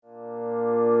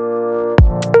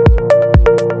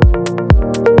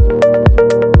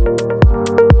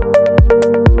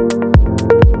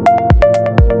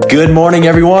Good morning,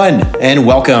 everyone, and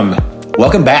welcome.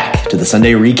 Welcome back to the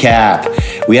Sunday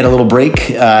Recap. We had a little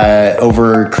break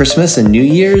over Christmas and New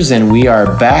Year's, and we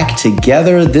are back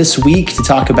together this week to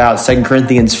talk about 2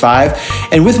 Corinthians 5.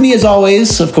 And with me, as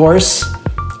always, of course,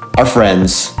 our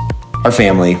friends, our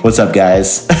family. What's up,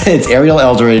 guys? It's Ariel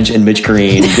Eldridge and Mitch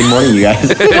Kareen. Good morning, you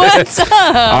guys. What's up?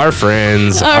 Our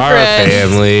friends, our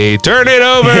family. Turn it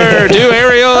over to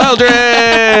Ariel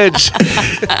Eldridge.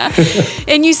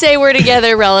 And you say we're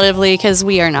together relatively because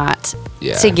we are not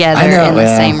together in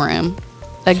the same room.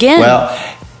 Again. Well,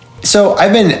 so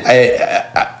I've been,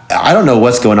 I don't know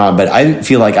what's going on, but I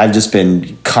feel like I've just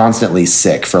been constantly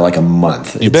sick for like a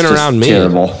month. You've been around me.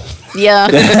 Terrible. Yeah.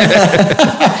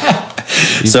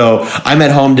 So I'm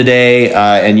at home today,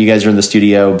 and you guys are in the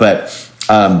studio. But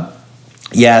so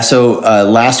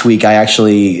last week I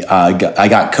actually I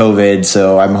got COVID,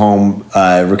 so I'm home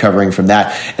recovering from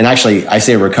that. And actually, I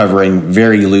say recovering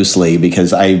very loosely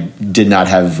because I did not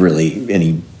have really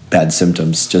any bad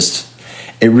symptoms.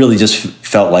 It really just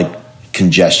felt like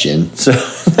congestion. So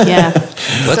yeah,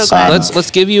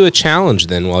 let's give you a challenge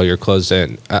then while you're closed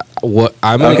in.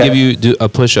 I'm going to give you a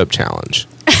push-up challenge.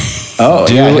 Oh,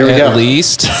 here we go. At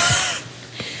least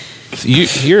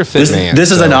you're a fit man.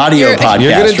 This is an audio podcast.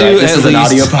 You're going to do this is an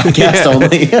audio podcast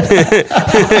only.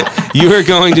 You are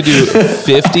going to do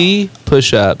 50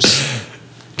 push-ups.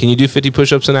 Can you do 50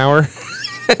 push-ups an hour?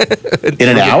 In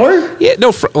an hour? Yeah,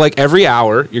 no. Like every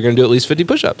hour, you're going to do at least 50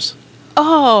 push-ups.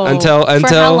 Oh, until for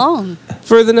how long?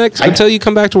 For the next until you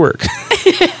come back to work.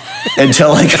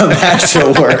 Until I come back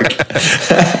to work.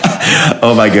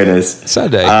 Oh my goodness.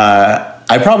 Sunday.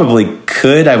 I probably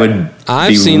could.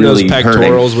 I've seen really those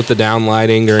pectorals with the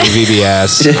downlighting during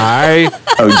VBS.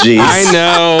 Oh geez.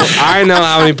 I know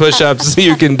how many push-ups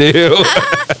you can do.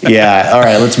 Yeah. All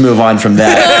right. Let's move on from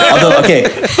that. Although, okay,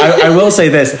 I will say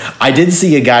this. I did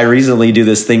see a guy recently do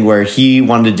this thing where he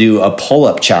wanted to do a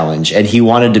pull-up challenge, and he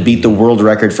wanted to beat the world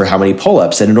record for how many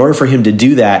pull-ups. And in order for him to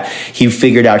do that, he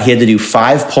figured out he had to do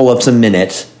 5 pull-ups a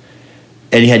minute,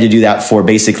 and he had to do that for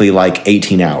basically like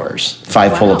 18 hours.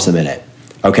 5 pull-ups a minute.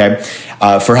 Okay,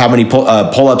 for how many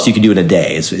pull-ups you can do in a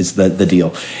day is the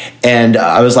deal. And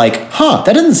I was like,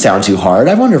 that doesn't sound too hard.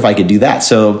 I wonder if I could do that.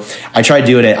 So I tried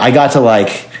doing it. I got to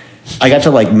like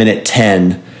minute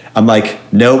 10. I'm like,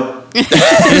 nope. That's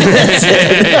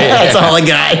all I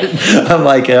got. I'm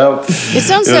like, oh. It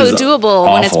sounds so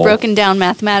doable when it's broken down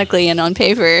mathematically and on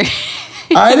paper.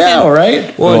 I know,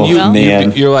 right? Well,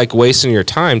 you're like wasting your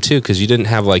time too because you didn't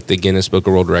have like the Guinness Book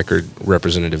of World Record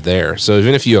representative there. So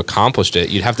even if you accomplished it,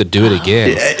 you'd have to do it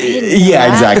again.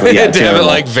 Yeah, exactly. Yeah, to have it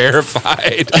like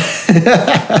verified.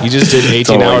 You just did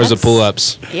 18 hours of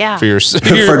pull-ups. Yeah. For your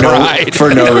pride.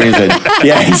 For no reason.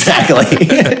 Yeah, exactly.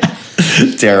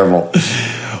 Terrible.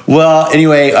 Well,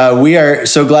 anyway, we are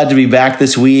so glad to be back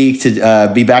this week,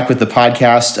 to be back with the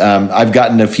podcast. I've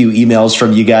gotten a few emails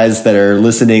from you guys that are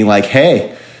listening like,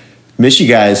 hey, miss you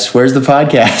guys. Where's the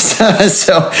podcast?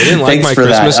 So they didn't like my for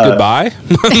Christmas goodbye?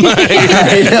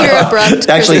 Your abrupt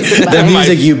actually, Christmas the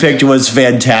music you picked was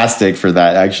fantastic for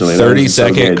that, actually.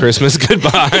 30-second Christmas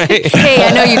goodbye. Hey,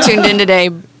 I know you tuned in today,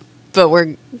 but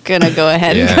we're going to go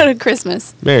ahead and go to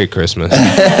Christmas. Merry Christmas.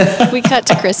 We cut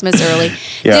to Christmas early.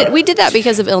 Yeah. We did that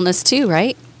because of illness too,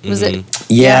 right? Was it?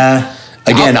 Yeah.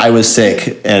 Again, I was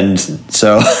sick, and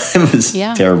so it was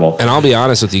terrible. And I'll be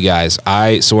honest with you guys.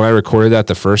 So when I recorded that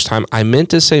the first time, I meant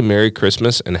to say Merry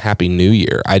Christmas and Happy New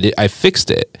Year. I fixed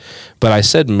it, but I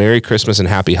said Merry Christmas and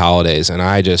Happy Holidays, and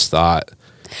I just thought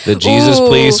the Jesus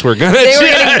police were gonna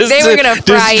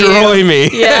destroy me.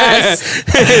 Yes.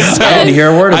 So I didn't hear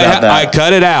a word about that. I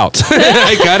cut it out.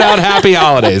 I cut out Happy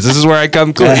Holidays. This is where I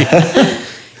come clean.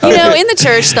 You know, in the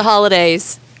church, the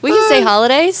holidays. We can say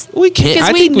holidays. We can't.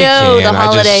 Because we know the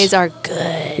holidays are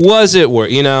good. Was it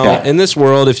worth? In this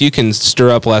world, if you can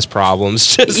stir up less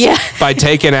problems just by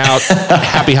taking out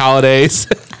Happy Holidays,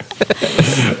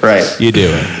 right? You do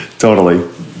it. Totally.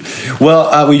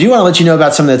 Well, we do want to let you know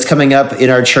about something that's coming up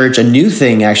in our church, a new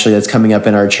thing actually that's coming up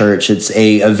in our church. It's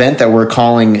a event that we're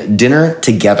calling Dinner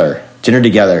Together.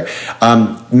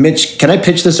 Mitch, can I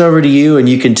pitch this over to you and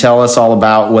you can tell us all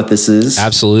about what this is?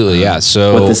 Absolutely, yeah.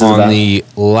 So on the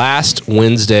last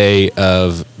Wednesday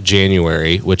of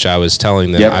January, which I was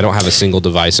telling them I don't have a single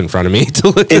device in front of me to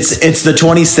look. It's the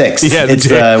 26th. Yeah, it's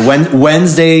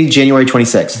Wednesday, January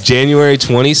 26th. January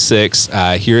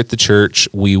 26th, here at the church,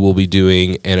 we will be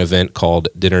doing an event called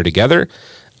Dinner Together.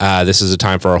 This is a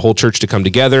time for our whole church to come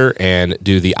together and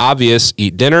do the obvious,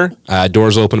 eat dinner.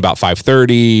 Doors open about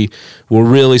 5:30. We'll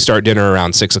really start dinner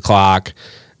around 6 o'clock.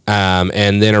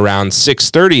 And then around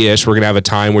 6:30-ish, we're going to have a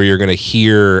time where you're going to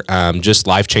hear just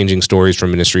life-changing stories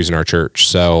from ministries in our church.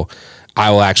 So I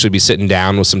will actually be sitting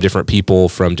down with some different people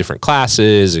from different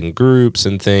classes and groups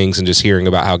and things, and just hearing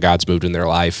about how God's moved in their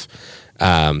life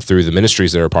through the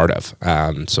ministries they're a part of.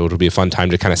 So it'll be a fun time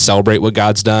to kind of celebrate what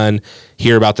God's done,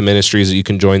 hear about the ministries that you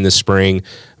can join this spring,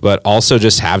 but also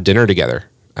just have dinner together.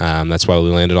 That's why we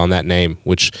landed on that name,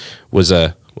 which was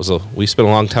we spent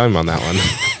a long time on that one.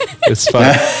 It's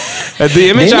fun. The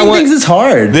image I want things is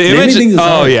hard. The image,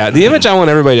 the image I want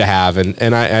everybody to have,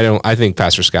 and I think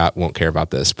Pastor Scott won't care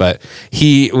about this, but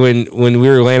when we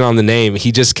were laying on the name,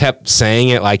 he just kept saying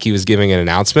it like he was giving an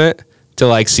announcement to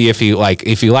like see if he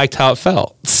liked how it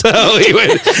felt. So he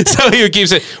would keep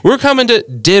saying, "We're coming to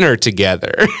dinner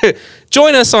together.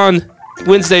 Join us on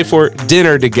Wednesday for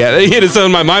dinner together." So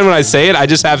in my mind, when I say it, I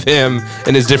just have him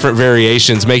and his different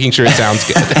variations, making sure it sounds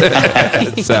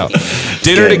good. So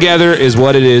dinner together is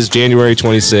what it is. January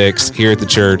 26th here at the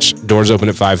church. Doors open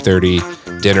at 5:30.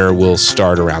 Dinner will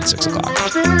start around 6:00.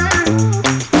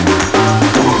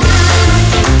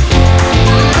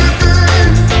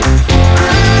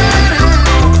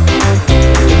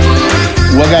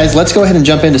 Well, guys, let's go ahead and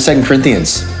jump into 2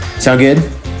 Corinthians. Sound good?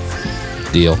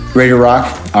 Deal. Ready to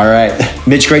rock? All right.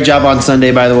 Mitch, great job on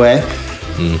Sunday, by the way.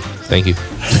 Thank you.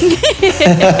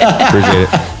 Appreciate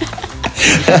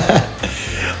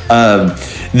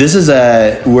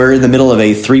it. We're in the middle of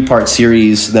a 3-part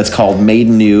series that's called Made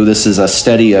New. This is a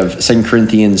study of 2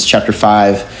 Corinthians chapter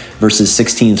 5, verses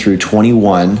 16 through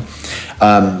 21.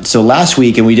 So last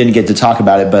week, and we didn't get to talk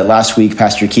about it, but last week,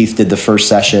 Pastor Keith did the first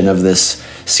session of this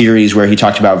series where he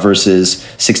talked about verses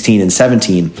 16 and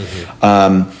 17.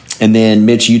 Mm-hmm. And then,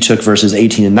 Mitch, you took verses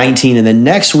 18 and 19. And then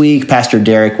next week, Pastor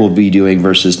Derek will be doing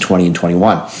verses 20 and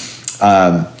 21.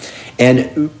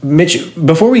 And Mitch,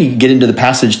 before we get into the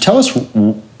passage, tell us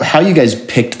how you guys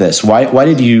picked this. Why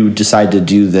did you decide to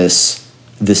do this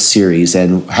series,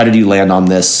 and how did you land on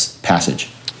this passage?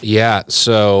 Yeah,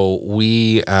 so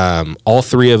we, all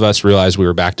three of us realized we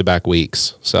were back-to-back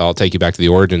weeks. So I'll take you back to the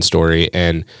origin story.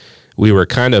 And we were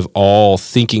kind of all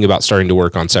thinking about starting to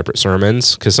work on separate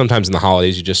sermons, because sometimes in the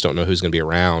holidays you just don't know who's going to be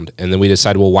around. And then we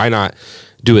decided, well, why not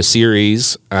do a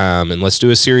series, and let's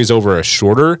do a series over a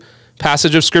shorter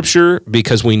passage of Scripture,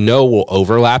 because we know we'll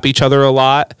overlap each other a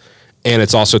lot. And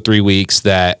it's also 3 weeks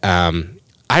that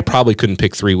I probably couldn't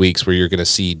pick 3 weeks where you're going to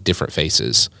see different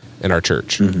faces in our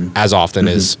church as often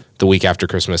as the week after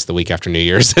Christmas, the week after New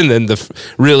Year's, and then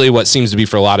really what seems to be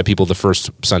for a lot of people the first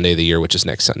Sunday of the year, which is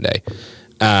next Sunday.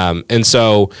 And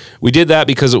so we did that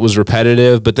because it was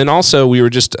repetitive, but then also we were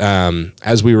just,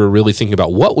 as we were really thinking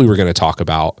about what we were going to talk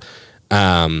about,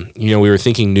 we were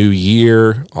thinking new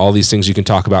year, all these things you can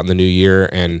talk about in the new year.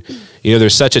 And,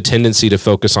 there's such a tendency to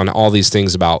focus on all these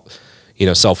things about,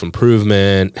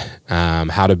 self-improvement,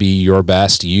 how to be your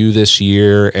best you this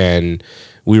year. And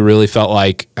we really felt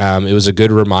like it was a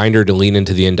good reminder to lean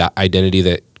into the identity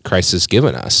that Christ has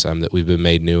given us, that we've been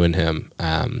made new in him.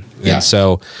 And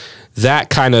so that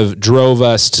kind of drove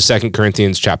us to 2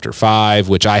 Corinthians chapter 5,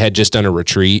 which I had just done a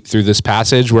retreat through this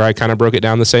passage where I kind of broke it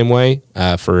down the same way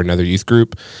for another youth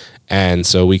group. And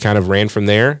so we kind of ran from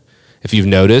there. If you've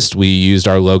noticed, we used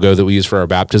our logo that we use for our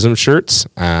baptism shirts,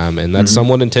 and that's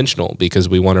somewhat intentional because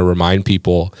we want to remind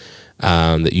people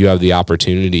that you have the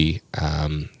opportunity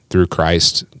through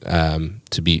Christ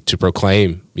to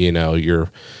proclaim,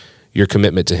 your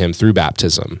commitment to him through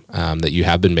baptism, that you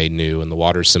have been made new, and the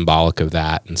water is symbolic of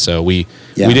that. And so we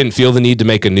didn't feel the need to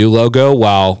make a new logo.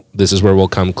 While this is where we'll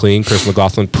come clean, Chris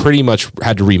McLaughlin pretty much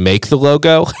had to remake the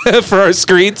logo for our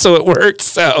screen so it worked.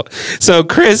 So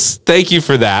Chris, thank you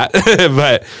for that.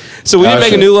 So we didn't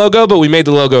make a new logo, but we made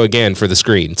the logo again for the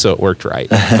screen, so it worked right.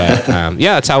 But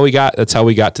that's how we got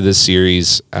to this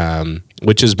series,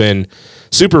 which has been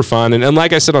super fun. And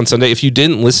like I said on Sunday, if you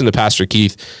didn't listen to Pastor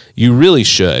Keith, you really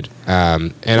should.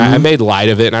 I made light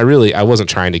of it, and I wasn't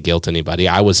trying to guilt anybody.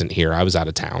 I wasn't here. I was out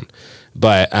of town.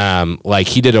 But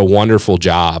he did a wonderful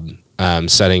job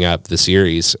setting up the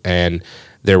series, and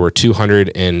there were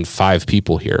 205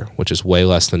 people here, which is way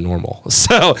less than normal.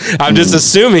 So I'm just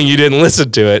assuming you didn't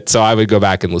listen to it. So I would go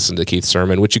back and listen to Keith's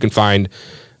sermon, which you can find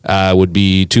would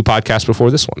be 2 podcasts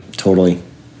before this one. Totally.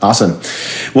 Awesome.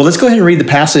 Well, let's go ahead and read the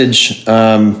passage.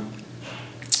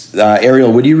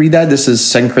 Ariel, would you read that? This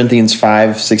is 2 Corinthians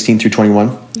 5, 16 through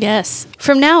 21. Yes.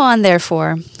 From now on,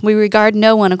 therefore, we regard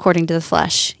no one according to the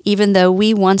flesh. Even though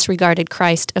we once regarded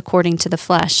Christ according to the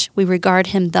flesh, we regard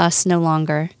him thus no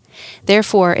longer.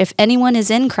 Therefore, if anyone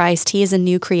is in Christ, he is a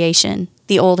new creation.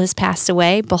 The old has passed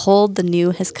away. Behold, the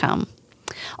new has come.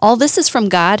 All this is from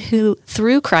God, who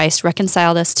through Christ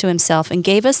reconciled us to himself and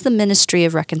gave us the ministry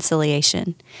of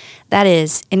reconciliation. That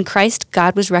is, in Christ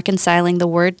God was reconciling the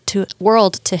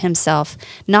world to himself,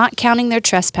 not counting their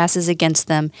trespasses against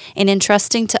them, and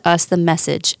entrusting to us the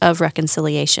message of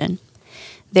reconciliation.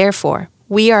 Therefore,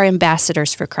 we are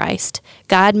ambassadors for Christ,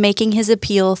 God making his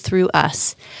appeal through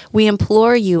us. We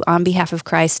implore you on behalf of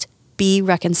Christ, be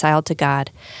reconciled to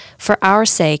God. For our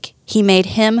sake, he made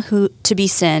him to be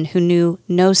sin who knew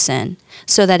no sin,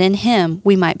 so that in him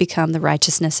we might become the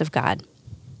righteousness of God.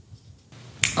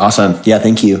 Awesome. Yeah,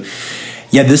 thank you.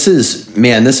 Yeah, this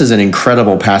is an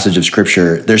incredible passage of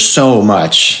scripture. There's so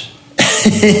much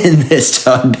in this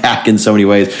to unpack in so many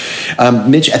ways.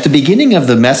 Mitch, at the beginning of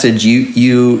the message,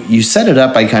 you set it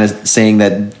up by kind of saying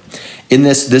that in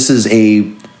this is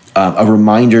a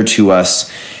reminder to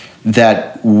us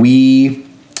that we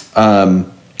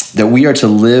are to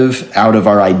live out of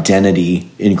our identity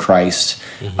in Christ.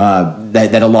 Mm-hmm.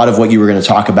 That a lot of what you were going to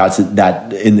talk about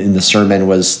that in the sermon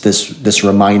was this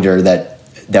reminder that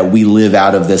we live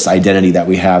out of this identity that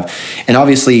we have. And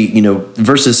obviously,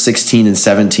 verses 16 and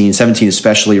 17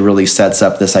 especially really sets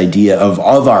up this idea of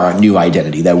our new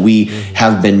identity, that we mm-hmm.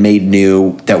 have been made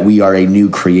new, that we are a new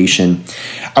creation.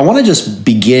 I want to just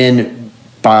begin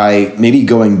by maybe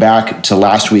going back to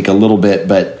last week a little bit,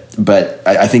 but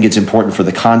I think it's important for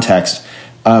the context.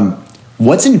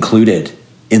 What's included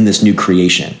in this new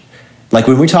creation? Like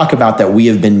when we talk about that we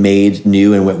have been made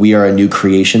new and we are a new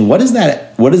creation, what does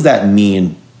that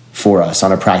mean for us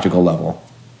on a practical level?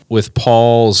 With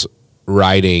Paul's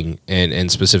writing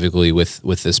and specifically with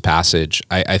this passage,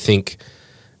 I think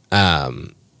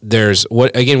there's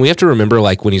we have to remember,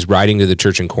 like when he's writing to the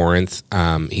church in Corinth,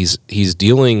 he's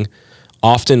dealing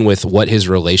often with what his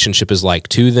relationship is like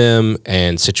to them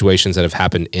and situations that have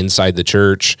happened inside the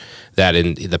church that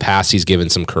in the past he's given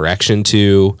some correction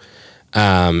to.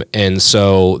 And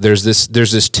so there's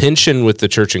this tension with the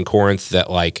church in Corinth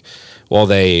that, like, while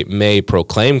they may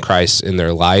proclaim Christ in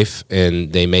their life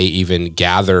and they may even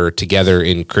gather together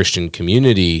in Christian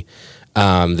community,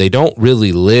 they don't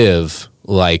really live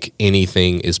like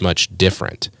anything is much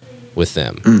different with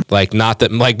them. Like, not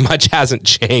that like much hasn't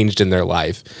changed in their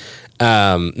life.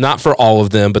 Not for all of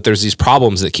them, but there's these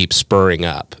problems that keep spurring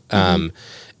up.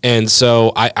 And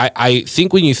so I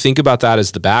think when you think about that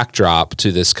as the backdrop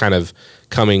to this kind of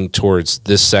coming towards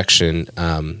this section,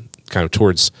 kind of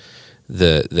towards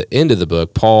the end of the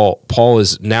book, Paul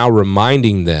is now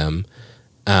reminding them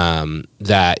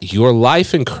that your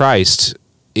life in Christ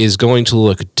is going to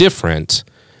look different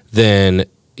than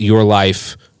your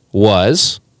life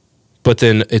was, but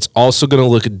then it's also going to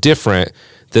look different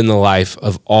than the life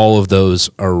of all of those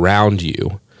around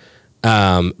you.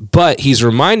 But he's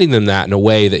reminding them that in a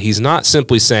way that he's not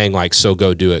simply saying, like, so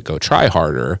go do it, go try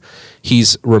harder.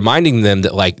 He's reminding them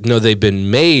that, like, no, they've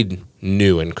been made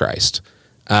new in Christ,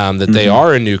 that they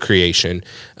are a new creation.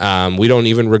 We don't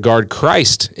even regard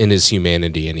Christ in his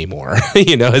humanity anymore.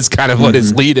 It's kind of what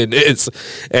his lead-in is.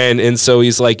 And so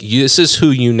he's like, this is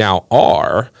who you now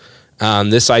are.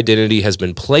 This identity has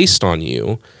been placed on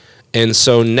you. And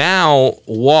so now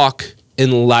walk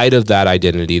in light of that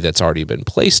identity that's already been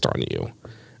placed on you,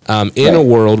 in a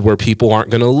world where people aren't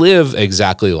going to live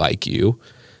exactly like you,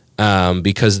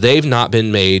 because they've not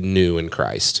been made new in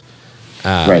Christ.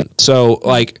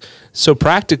 So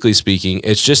practically speaking,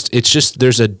 it's just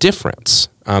there's a difference.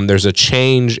 There's a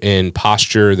change in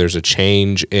posture. There's a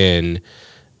change in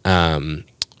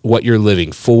what you're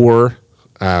living for.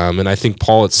 And I think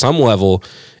Paul, at some level,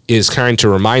 is trying to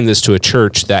remind this to a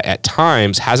church that at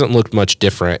times hasn't looked much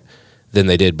different than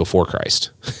they did before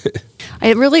Christ.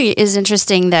 It really is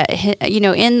interesting that,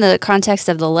 in the context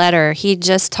of the letter, he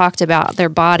just talked about their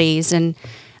bodies and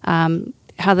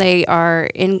how they are,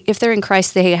 if they're in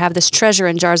Christ, they have this treasure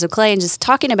in jars of clay, and just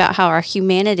talking about how our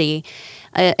humanity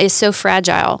is so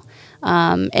fragile,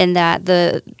 and that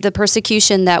the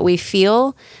persecution that we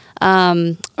feel,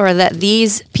 or that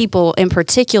these people in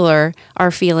particular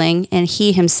are feeling, and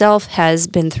he himself has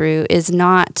been through, is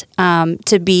not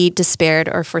to be despaired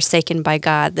or forsaken by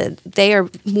God, that they are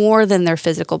more than their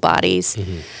physical bodies,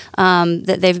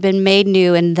 that they've been made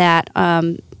new, and that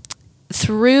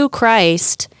through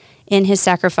Christ in his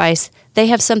sacrifice, they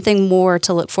have something more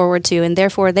to look forward to, and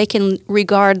therefore they can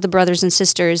regard the brothers and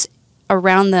sisters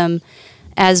around them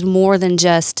as more than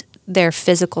just their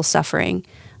physical suffering.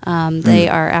 They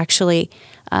are actually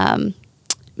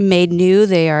made new.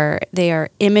 They are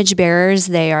image bearers.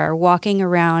 They are walking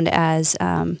around as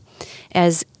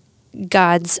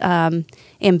God's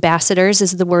ambassadors,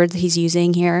 is the word that he's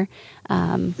using here.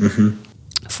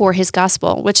 for his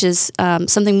gospel, which is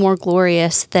something more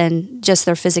glorious than just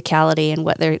their physicality and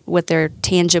what they're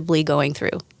tangibly going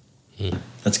through.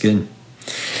 That's good.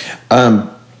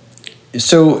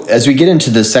 So as we get into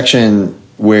the section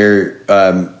where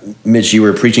Mitch, you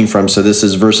were preaching from, so this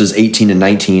is verses 18 and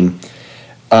 19.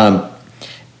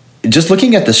 Just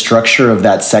looking at the structure of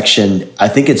that section, I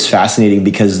think it's fascinating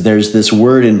because there's this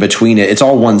word in between it. It's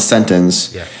all one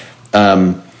sentence. Yeah.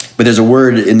 But there's a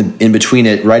word in between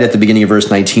it right at the beginning of verse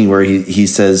 19 where he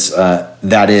says,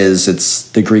 that is,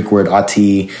 it's the Greek word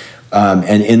ati.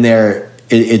 And in there,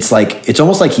 it's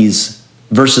almost like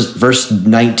verse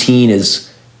 19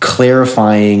 is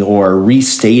clarifying or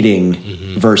restating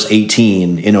verse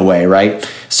 18 in a way, right?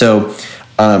 So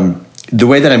the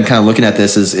way that I'm kind of looking at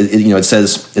this is, it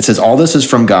says all this is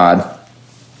from God,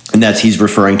 and he's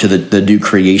referring to the new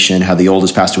creation, how the old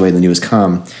has passed away and the new has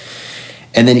come.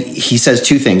 And then he says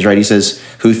two things, right? He says,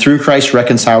 who through Christ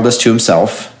reconciled us to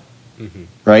himself,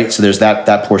 right? So there's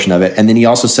that portion of it. And then he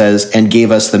also says, and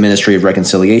gave us the ministry of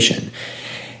reconciliation.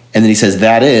 And then he says,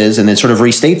 that is, and then sort of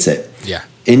restates it. Yeah.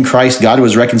 In Christ, God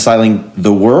was reconciling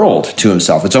the world to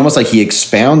himself. It's almost like he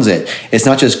expounds it. It's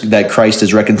not just that Christ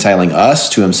is reconciling us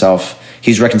to himself.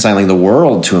 He's reconciling the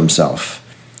world to himself.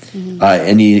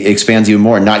 And he expands even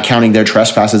more, not counting their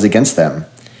trespasses against them.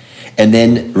 And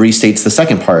then restates the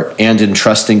second part, and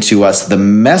entrusting to us the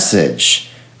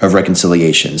message of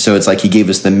reconciliation. So it's like he gave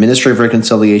us the ministry of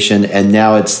reconciliation, and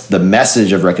now it's the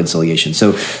message of reconciliation.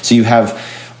 So you have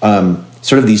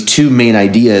sort of these two main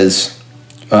ideas,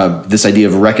 this idea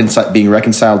of being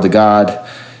reconciled to God,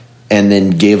 and then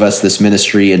gave us this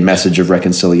ministry and message of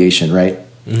reconciliation, right?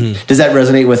 Mm-hmm. Does that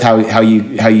resonate with how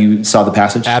you saw the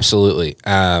passage? Absolutely.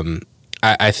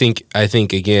 I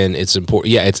think again, it's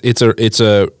important. Yeah,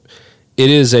 it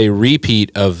is a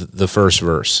repeat of the first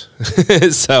verse.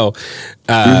 So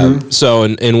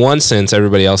in one sense,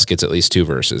 everybody else gets at least two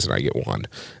verses, and I get one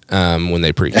when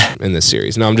they preach in this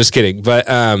series. No, I'm just kidding. But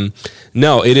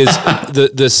no, it is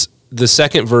the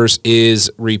second verse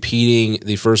is repeating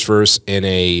the first verse in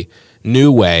a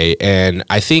new way, and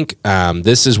I think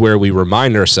this is where we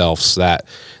remind ourselves that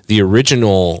the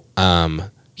original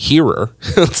hearer,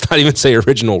 let's not even say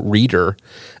original reader,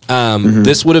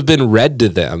 this would have been read to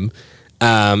them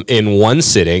in one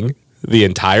sitting, the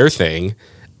entire thing.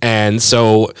 And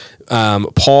so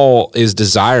Paul is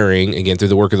desiring, again, through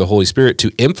the work of the Holy Spirit,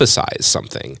 to emphasize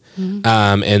something.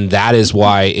 And that is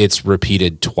why it's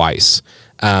repeated twice,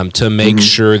 to make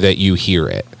sure that you hear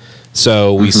it.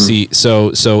 So we see,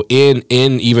 so in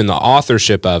even the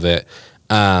authorship of it,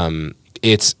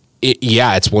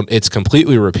 it's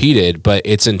completely repeated, but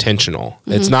it's intentional.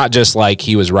 It's not just like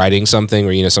he was writing something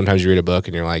where, sometimes you read a book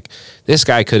and you're like, this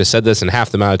guy could have said this in half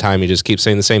the amount of time. He just keeps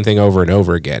saying the same thing over and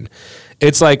over again.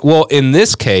 It's like, well, in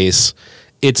this case,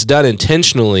 it's done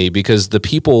intentionally because the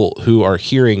people who are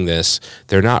hearing this,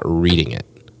 they're not reading it.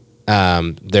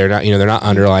 They're not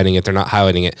underlining it. They're not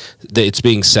highlighting it. It's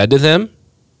being said to them,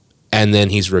 and then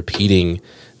he's repeating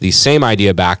the same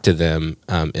idea back to them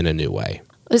in a new way.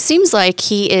 It seems like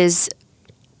he's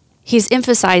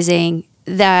emphasizing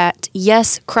that,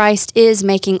 yes, Christ is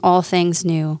making all things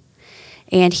new,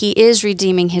 and he is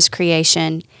redeeming his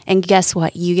creation. And guess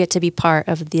what? You get to be part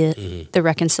of the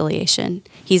reconciliation.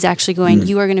 He's actually going,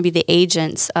 you are going to be the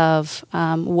agents of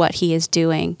what he is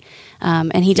doing.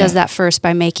 And he does that first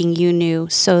by making you new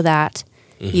so that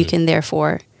you can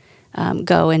therefore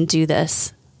go and do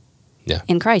this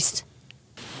in Christ.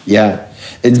 Yeah.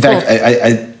 In fact,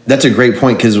 I that's a great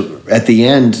point, because at the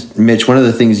end, Mitch, one of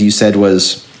the things you said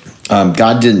was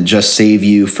God didn't just save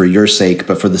you for your sake,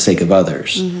 but for the sake of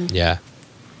others. Yeah.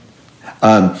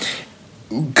 Can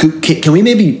we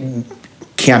maybe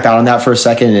camp out on that for a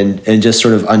second and just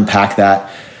sort of unpack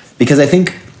that? Because I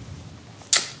think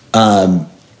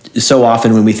so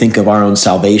often when we think of our own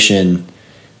salvation,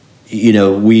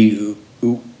 we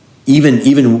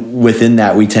even within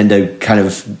that, we tend to kind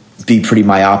of be pretty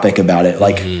myopic about it,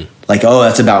 like oh,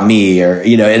 that's about me, or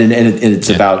and it's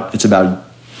about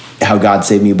how God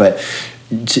saved me. But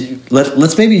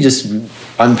let's maybe just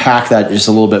unpack that just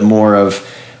a little bit more of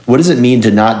what does it mean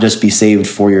to not just be saved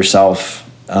for yourself,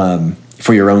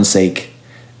 for your own sake,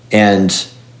 and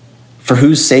for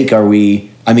whose sake are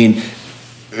we? I mean,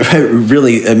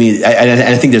 really,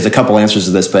 I think there's a couple answers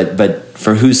to this, but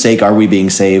for whose sake are we being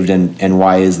saved, and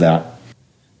why is that?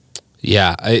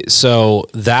 Yeah, so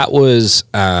that was,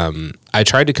 I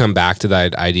tried to come back to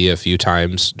that idea a few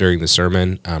times during the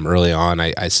sermon. Early on,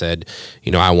 I said,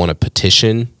 I want to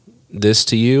petition this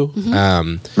to you,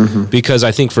 because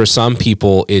I think for some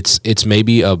people it's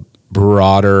maybe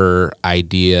broader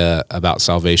idea about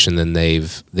salvation than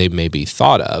they've maybe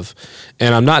thought of.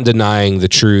 And I'm not denying the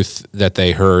truth that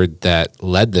they heard that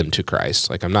led them to Christ.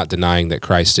 Like, I'm not denying that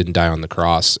Christ didn't die on the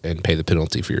cross and pay the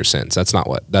penalty for your sins. That's not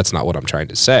what I'm trying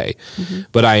to say. Mm-hmm.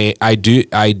 But I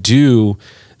do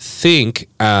think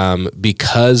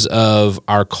because of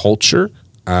our culture,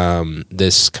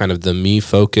 this kind of the me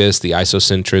focus, the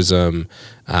isocentrism,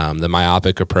 the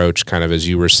myopic approach, kind of as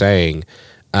you were saying,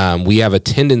 we have a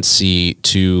tendency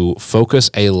to focus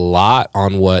a lot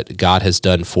on what God has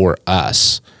done for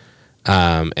us,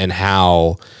 and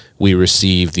how we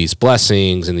receive these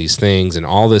blessings and these things and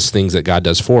all these things that God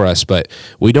does for us. But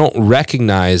we don't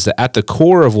recognize that at the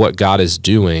core of what God is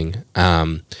doing,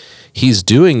 He's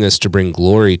doing this to bring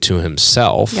glory to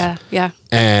Himself. Yeah.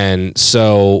 And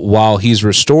so while He's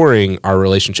restoring our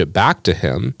relationship back to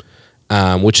Him,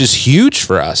 which is huge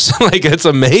for us. Like, it's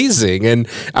amazing. And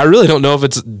I really don't know if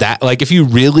it's that, like, if you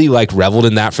really like reveled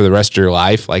in that for the rest of your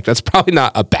life, like, that's probably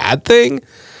not a bad thing.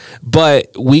 But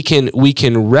we can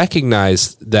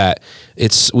recognize that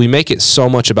we make it so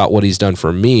much about what He's done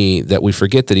for me that we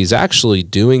forget that He's actually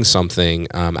doing something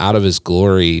out of His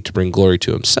glory to bring glory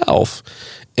to Himself.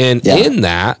 And in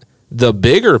that, the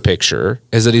bigger picture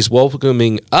is that He's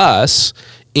welcoming us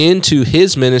into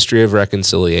His ministry of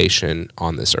reconciliation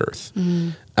on this earth.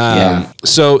 Mm-hmm.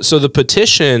 So the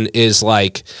petition is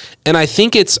like, and I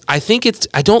think it's,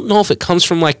 I don't know if it comes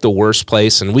from like the worst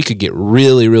place, and we could get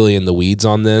really, really in the weeds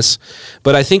on this,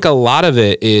 but I think a lot of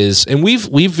it is, and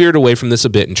we've veered away from this a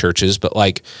bit in churches, but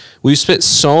like we've spent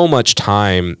so much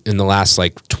time in the last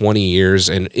like 20 years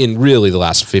and in really the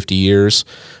last 50 years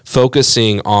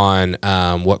focusing on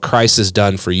what Christ has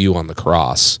done for you on the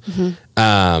cross.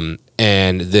 Mm-hmm.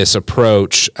 And this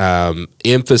approach,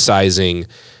 emphasizing,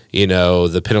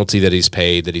 the penalty that He's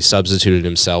paid, that He substituted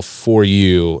Himself for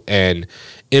you. And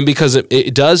because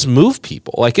it does move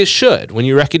people, like it should. When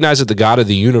you recognize that the God of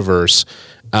the universe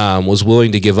was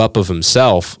willing to give up of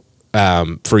Himself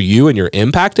for you, and you're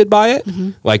impacted by it,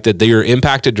 mm-hmm. like that you're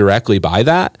impacted directly by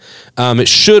that, it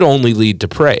should only lead to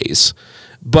praise.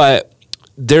 But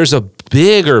there's a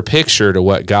bigger picture to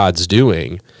what God's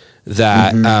doing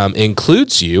that mm-hmm.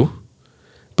 Includes you,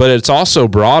 but it's also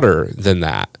broader than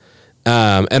that.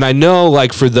 And I know,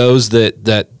 like, for those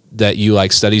that you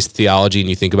like studies theology and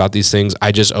you think about these things,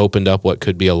 I just opened up what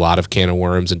could be a lot of can of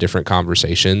worms and different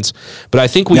conversations. But I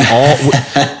think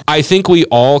we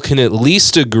all can at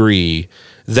least agree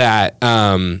that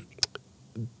the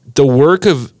work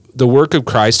of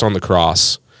Christ on the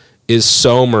cross is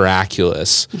so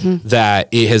miraculous mm-hmm. that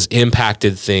it has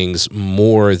impacted things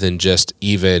more than just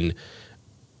even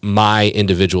my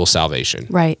indivial salvation.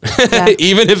 Right. Yeah.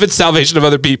 Even if it's salvation of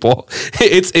other people,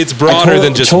 it's broader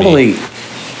than just me.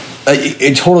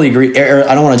 I totally agree.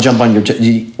 I don't want to jump on your...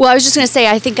 Well, I was just going to say,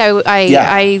 I think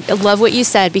I love what you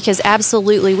said, because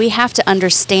absolutely we have to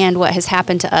understand what has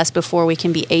happened to us before we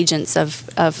can be agents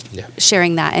of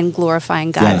sharing that and glorifying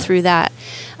God through that.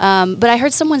 But I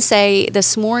heard someone say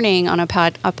this morning on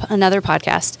another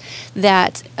podcast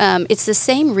that it's the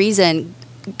same reason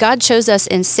God chose us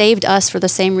and saved us, for the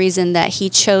same reason that He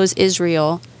chose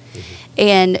Israel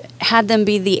and had them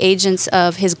be the agents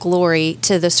of His glory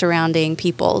to the surrounding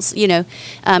peoples.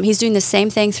 He's doing the same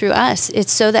thing through us.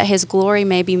 It's so that His glory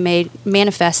may be made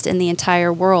manifest in the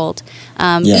entire world,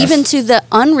 even to the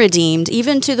unredeemed,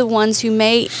 even to the ones who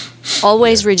may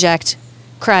always reject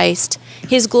Christ.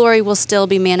 His glory will still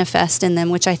be manifest in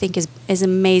them, which I think is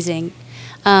amazing.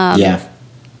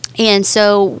 And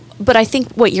so, but I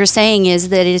think what you're saying is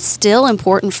that it's still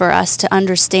important for us to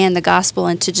understand the gospel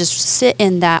and to just sit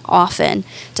in that often,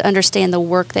 to understand the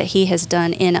work that He has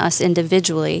done in us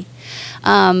individually.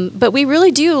 But we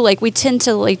really do, we tend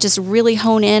to just really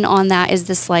hone in on that. Is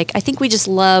this I think we just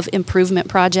love improvement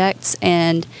projects,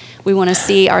 and we want to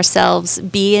see ourselves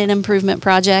be an improvement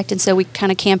project. And so we kind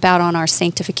of camp out on our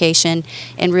sanctification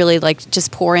and really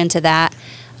just pour into that,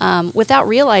 without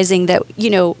realizing that,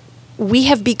 we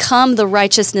have become the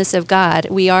righteousness of God.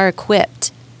 We are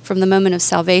equipped from the moment of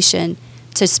salvation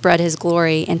to spread His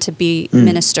glory and to be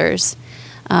ministers.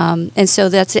 And so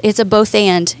it's a both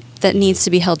and that needs to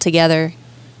be held together.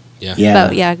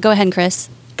 But go ahead, Chris.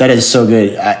 That is so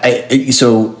good.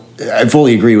 I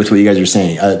fully agree with what you guys are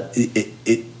saying.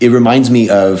 It reminds me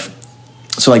of,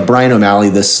 Brian O'Malley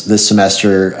this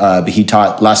semester,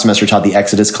 last semester taught the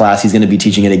Exodus class. He's going to be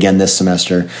teaching it again this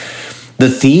semester. The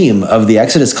theme of the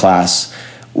Exodus class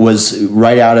was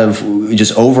right out of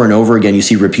just over and over again, you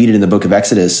see repeated in the book of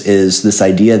Exodus, is this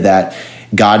idea that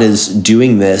God is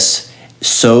doing this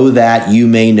so that you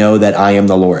may know that I am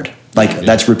the Lord.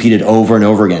 That's repeated over and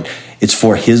over again. It's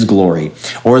for his glory.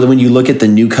 Or when you look at the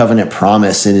new covenant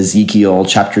promise in Ezekiel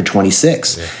chapter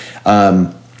 26,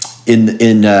 chapter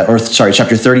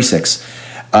 36,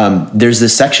 there's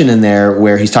this section in there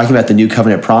where he's talking about the new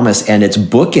covenant promise, and it's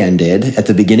bookended at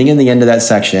the beginning and the end of that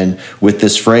section with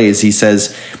this phrase. He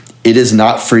says, "It is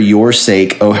not for your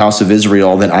sake, O house of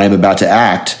Israel, that I am about to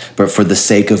act, but for the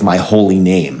sake of my holy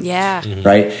name." Yeah.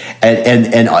 Right.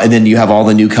 And then you have all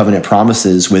the new covenant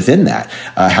promises within that,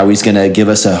 how he's going to give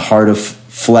us a heart of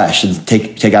flesh and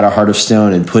take out a heart of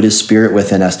stone and put his spirit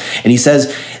within us. And he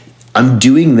says, "I'm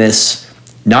doing this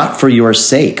not for your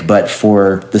sake, but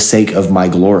for the sake of my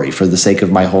glory, for the sake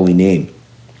of my holy name."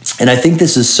 And I think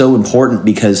this is so important,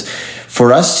 because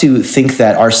for us to think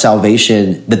that our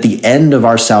salvation, that the end of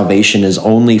our salvation is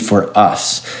only for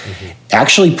us,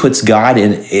 actually puts God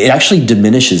in, it actually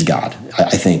diminishes God,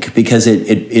 I think, because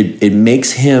it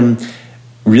makes him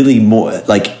really more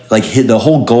like the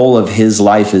whole goal of his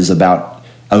life is about,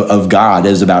 of God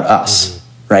is about us,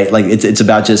 right? Like it's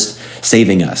about just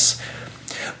saving us.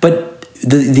 But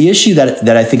the issue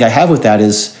that I think I have with that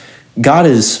is God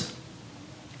is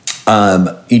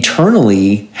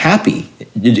eternally happy,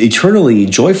 eternally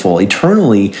joyful,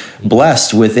 eternally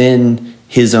blessed within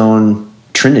his own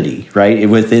Trinity, right?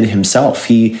 Within himself.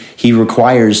 He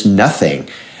requires nothing.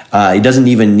 He doesn't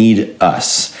even need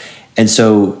us. And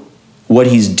so what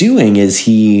he's doing is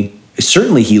he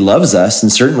loves us,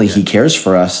 and certainly he cares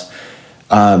for us.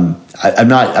 I'm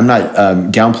not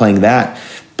downplaying that,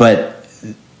 but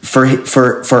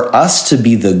for us to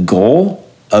be the goal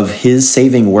of his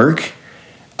saving work,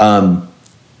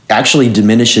 actually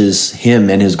diminishes him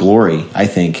and his glory, I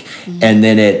think. And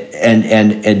then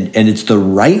it's the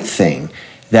right thing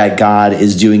that God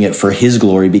is doing it for his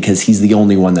glory, because he's the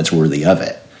only one that's worthy of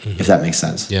it, if that makes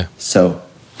sense. Yeah. So,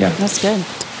 yeah. That's good.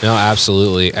 No,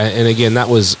 absolutely. And again, that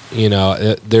was,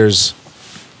 that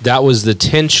was the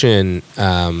tension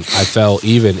I felt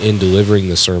even in delivering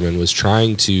the sermon, was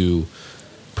trying to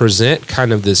present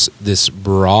kind of this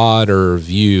broader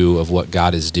view of what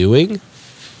God is doing,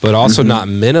 but also not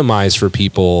minimize for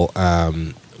people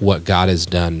what God has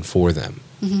done for them.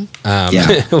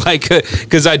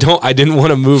 Because I didn't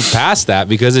want to move past that,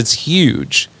 because it's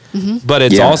huge, but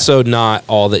it's also not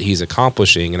all that he's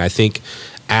accomplishing. And I think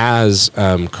as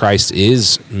Christ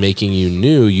is making you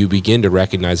new, you begin to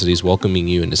recognize that he's welcoming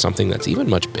you into something that's even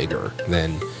much bigger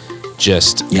than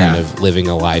just kind of living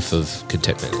a life of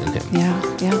contentment in him. Yeah.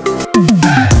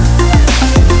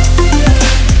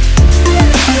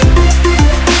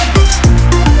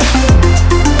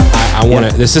 I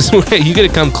want to. This is where you get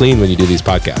to come clean when you do these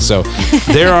podcasts. So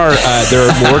there are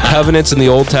more covenants in the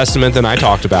Old Testament than I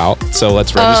talked about. So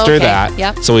let's register that.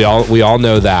 Yep. So we all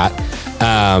know that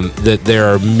that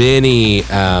there are many,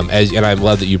 and I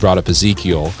love that you brought up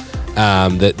Ezekiel.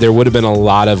 That there would have been a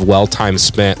lot of time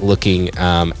spent looking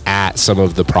at some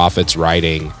of the prophets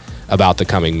writing about the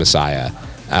coming Messiah.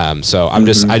 So I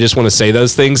just want to say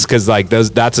those things, because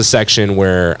that's a section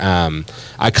where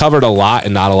I covered a lot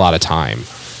and not a lot of time.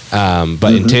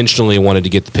 But intentionally wanted to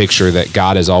get the picture that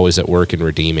God is always at work in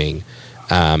redeeming,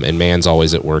 and man's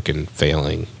always at work in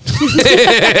failing,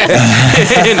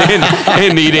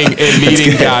 and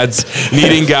needing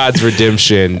God's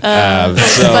redemption.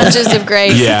 Sponges of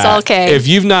grace. It's all okay. If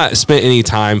you've not spent any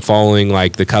time following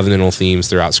the covenantal themes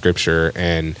throughout Scripture,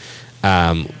 and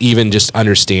even just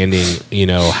understanding,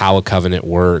 how a covenant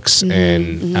works,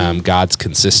 and God's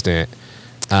consistent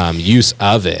use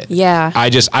of it. Yeah. I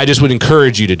just would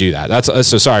encourage you to do that. That's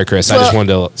so sorry, Chris. Well, I just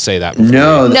wanted to say that.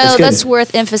 No, that's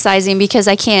worth emphasizing, because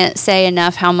I can't say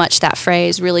enough how much that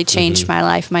phrase really changed my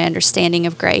life. My understanding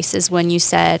of grace is when you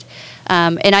said,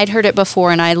 and I'd heard it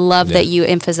before, and I love that you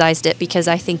emphasized it, because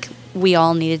I think we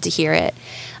all needed to hear it,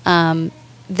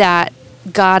 that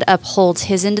God upholds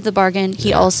his end of the bargain.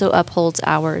 He also upholds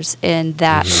ours, and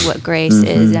that's what grace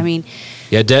is. I mean,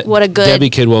 what a good Debbie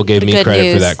Kidwell gave me credit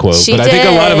news. for that quote, She but I think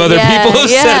a lot of other people have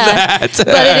said that.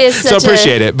 But it is so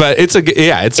appreciate it. But it's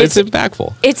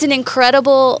impactful. It's an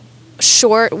incredible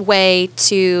short way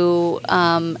to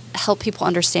help people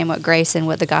understand what grace and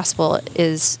what the gospel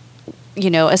is.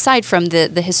 Aside from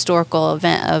the historical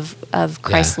event of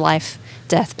Christ's life,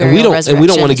 death, burial, resurrection. And we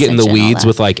don't want to get in the weeds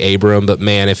with Abram, but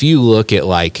man, if you look at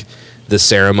the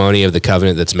ceremony of the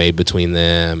covenant that's made between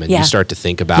them, and you start to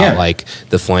think about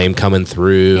the flame coming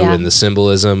through and the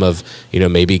symbolism of,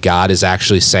 maybe God is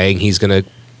actually saying he's going to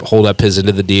hold up his end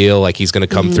of the deal, he's going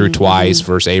to come through twice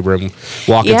versus Abram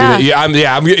walking through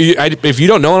if you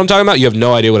don't know what I'm talking about, you have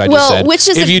no idea what I just said.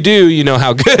 If you do, you know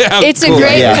how good. It's cool.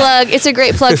 It's a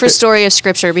great plug for Story of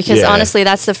Scripture, because honestly,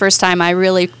 that's the first time I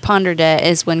really pondered it,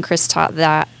 is when Chris taught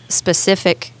that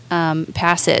specific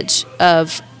passage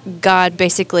of God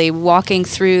basically walking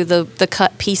through the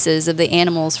cut pieces of the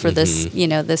animals for this,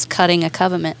 this cutting a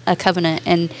covenant,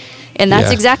 and that's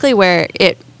Yeah. exactly where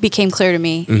it became clear to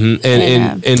me.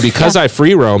 And because I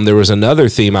free roam, there was another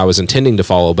theme I was intending to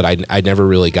follow, but I never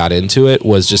really got into it,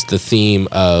 was just the theme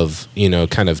of,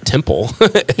 kind of temple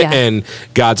and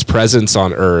God's presence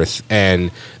on earth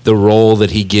and the role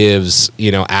that he gives,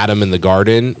 Adam in the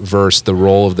garden versus the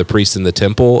role of the priest in the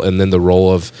temple, and then the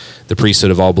role of the priesthood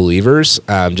of all believers.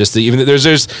 Even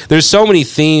there's so many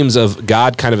themes of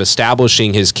God kind of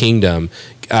establishing his kingdom,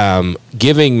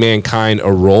 giving mankind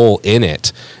a role in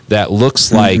it that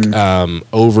looks like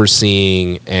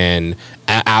overseeing and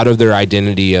out of their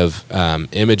identity of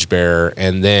image bearer,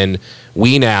 and then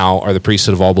we now are the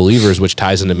priesthood of all believers, which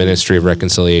ties into ministry of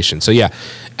reconciliation. So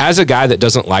as a guy that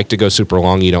doesn't like to go super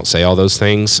long, you don't say all those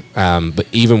things, but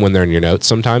even when they're in your notes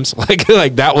sometimes,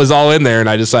 like that was all in there, and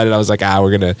I decided, I was like,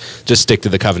 we're gonna just stick to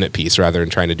the covenant piece rather than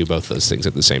trying to do both those things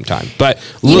at the same time. But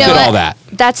look at all that.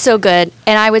 That's so good.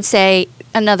 And I would say,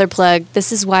 another plug,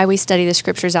 this is why we study the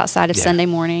scriptures outside of Sunday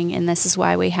morning, and this is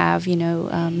why we have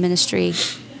ministry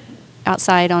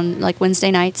outside on like Wednesday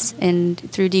nights and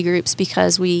through D groups,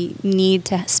 because we need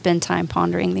to spend time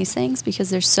pondering these things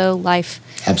because they're so life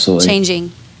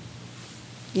changing.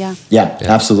 Yeah,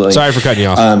 absolutely. Sorry for cutting you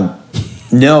off.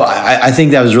 No, I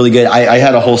think that was really good. I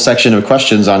had a whole section of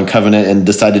questions on covenant and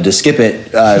decided to skip it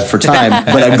for time,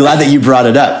 but I'm glad that you brought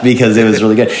it up because it was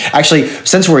really good. Actually,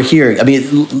 since we're here, I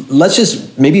mean, let's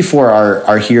just maybe for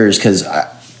our hearers, because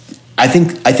I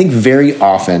think very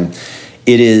often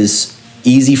it is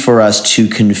easy for us to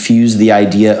confuse the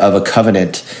idea of a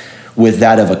covenant with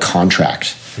that of a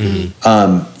contract. And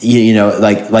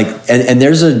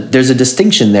there's a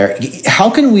distinction there. How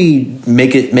can we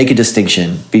make a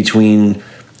distinction between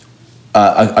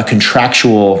a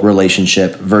contractual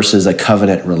relationship versus a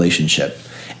covenant relationship,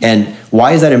 and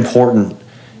why is that important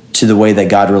to the way that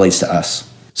God relates to us?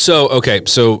 So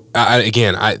there's so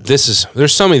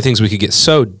many things we could get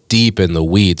so deep in the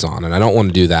weeds on, and I don't want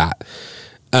to do that.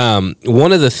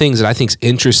 One of the things that I think is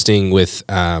interesting with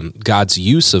God's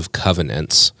use of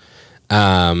covenants,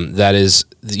 that is,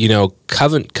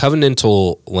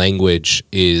 covenantal language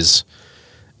is,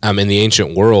 in the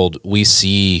ancient world, we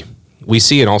see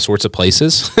in all sorts of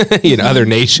places. Other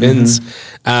nations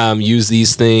use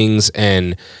these things,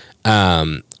 and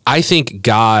I think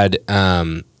God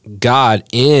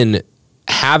in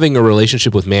having a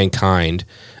relationship with mankind,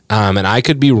 and I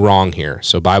could be wrong here,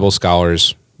 so Bible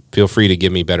scholars, feel free to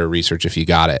give me better research if you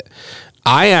got it.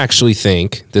 I actually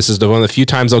think this is one of the few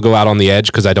times I'll go out on the edge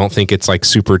because I don't think it's like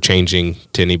super changing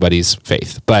to anybody's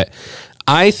faith. But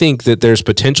I think that there's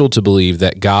potential to believe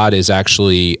that God is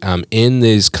actually in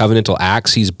these covenantal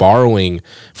acts, he's borrowing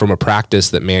from a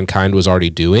practice that mankind was already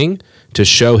doing to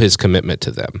show his commitment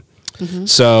to them.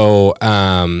 So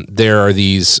there are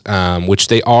these, which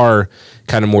they are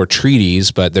kind of more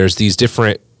treaties, but there's these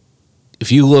different,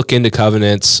 if you look into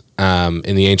covenants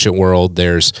in the ancient world,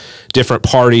 there's different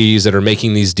parties that are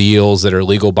making these deals that are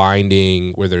legal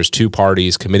binding, where there's two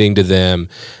parties committing to them.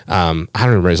 I don't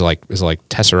remember. It's like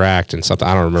Tesseract and something.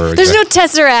 I don't remember. There's no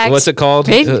Tesseract. What's it called?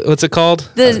 What's it called?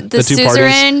 The two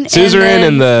suzerain, suzerain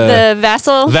and the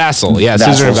vassal. Vassal, yeah,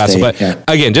 suzerain and vassal. But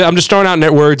again, I'm just throwing out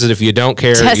net words that if you don't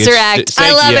care, Tesseract.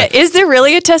 I love it. Is there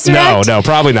really a Tesseract? No,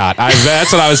 probably not.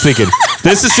 That's what I was thinking.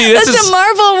 This is a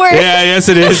Marvel word. Yeah, yes,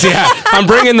 it is. Yeah, I'm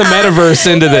bringing the metaverse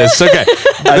into this. Okay.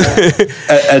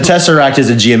 A tesseract is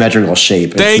a geometrical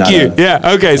shape. Thank you.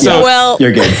 Okay. So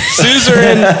you're good.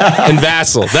 Suzerain and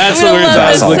vassal. That's the words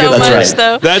I was looking for.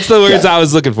 That's the words I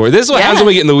was looking for. This is what happens when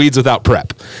we get in the weeds without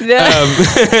prep.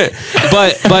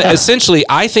 But essentially,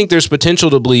 I think there's potential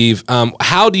to believe.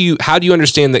 How do you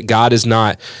understand that God is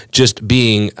not just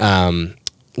being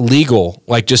legal,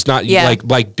 like just not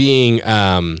like being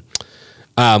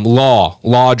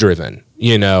law driven?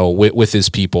 With his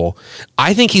people.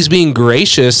 I think he's being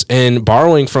gracious and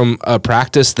borrowing from a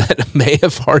practice that may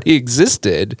have already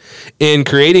existed in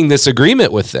creating this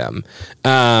agreement with them.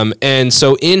 And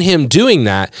so in him doing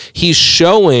that, he's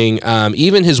showing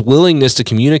even his willingness to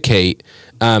communicate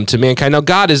to mankind. Now,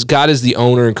 God is the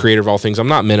owner and creator of all things. I'm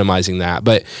not minimizing that,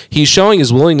 but he's showing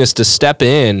his willingness to step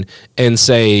in and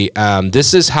say,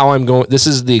 this is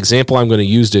the example I'm going to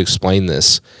use to explain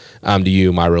this to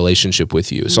you, my relationship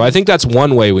with you. So I think that's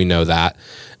one way we know that.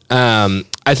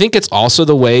 I think it's also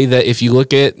the way that if you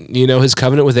look at, his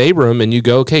covenant with Abram and you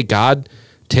go, okay, God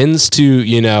tends to,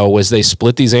 as they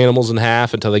split these animals in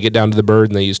half until they get down to the bird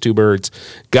and they use two birds,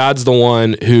 God's the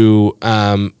one who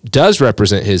does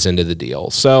represent his end of the deal.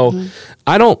 So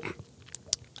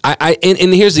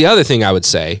and here's the other thing I would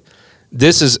say.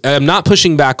 I'm not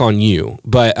pushing back on you,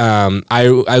 but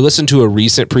I listened to a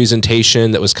recent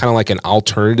presentation that was kind of like an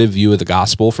alternative view of the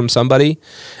gospel from somebody,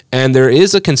 and there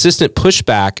is a consistent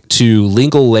pushback to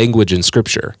legal language in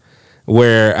Scripture,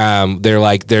 where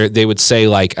they would say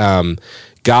like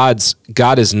God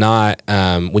is not,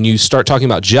 when you start talking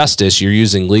about justice, you're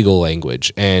using legal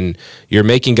language and you're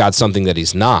making God something that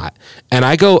he's not. And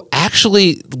I go,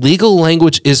 actually, legal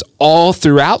language is all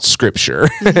throughout Scripture,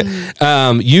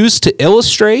 used to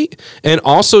illustrate and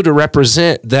also to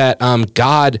represent that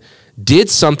God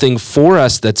did something for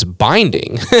us that's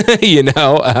binding,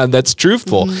 that's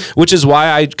truthful, which is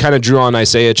why I kind of drew on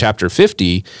Isaiah chapter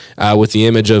 50 with the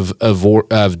image of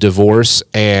divorce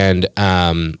and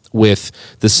with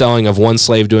the selling of one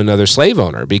slave to another slave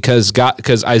owner, because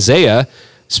Isaiah,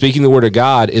 speaking the word of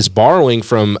God, is borrowing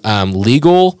from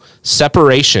legal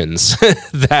separations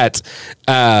that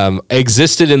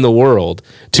existed in the world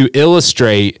to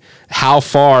illustrate how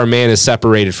far man is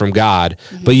separated from God,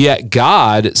 but yet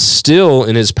God still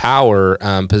in his power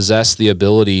possessed the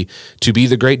ability to be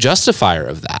the great justifier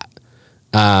of that,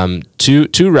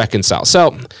 to reconcile.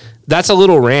 So that's a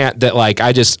little rant that like,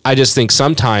 I just think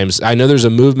sometimes, I know there's a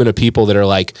movement of people that are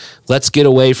like, let's get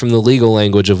away from the legal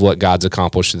language of what God's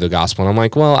accomplished through the gospel. And I'm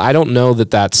like, well, I don't know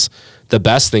that that's the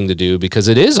best thing to do, because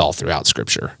it is all throughout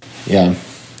Scripture. Yeah.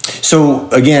 So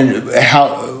again,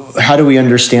 how do we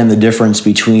understand the difference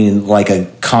between like a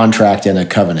contract and a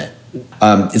covenant?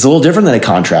 It's a little different than a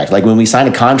contract. Like when we sign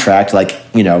a contract, like,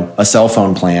 a cell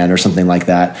phone plan or something like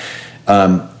that,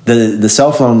 the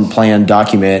cell phone plan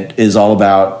document is all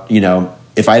about,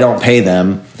 if I don't pay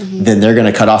them, then they're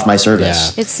going to cut off my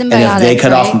service. Yeah. It's symbiotic, and if they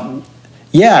cut right? off,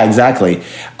 yeah, exactly.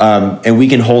 And we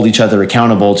can hold each other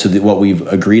accountable to what we've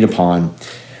agreed upon.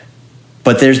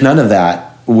 But there's none of that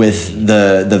with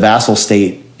the vassal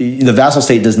state. The vassal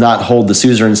state does not hold the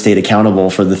suzerain state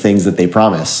accountable for the things that they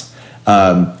promise.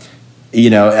 Now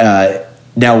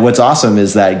what's awesome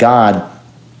is that God,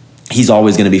 he's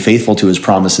always going to be faithful to his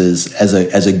promises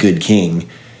as a good king.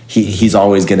 He's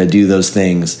always going to do those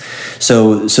things.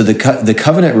 So the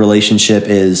covenant relationship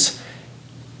is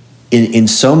in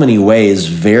so many ways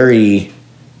very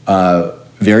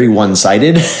very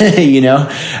one-sided,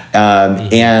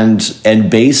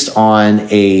 and based on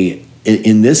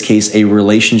in this case, a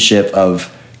relationship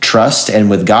of trust, and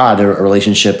with God, a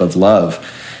relationship of love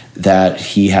that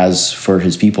he has for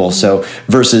his people. So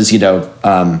versus,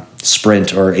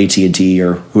 Sprint or AT&T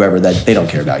or whoever, that they don't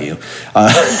care about you.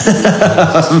 That's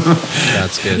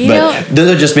good. But those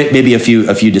are just maybe a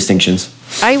few distinctions.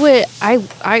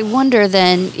 I wonder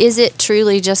then, is it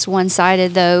truly just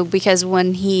one-sided though? Because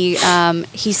when he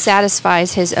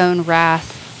satisfies his own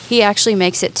wrath, he actually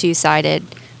makes it two-sided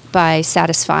by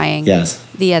satisfying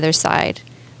the other side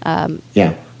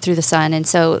through the Son. And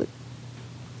so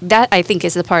that, I think,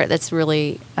 is the part that's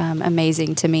really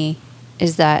amazing to me,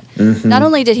 is that not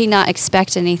only did he not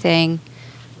expect anything,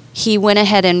 he went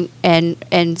ahead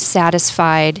and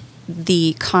satisfied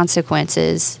the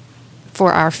consequences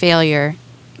for our failure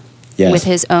with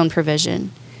his own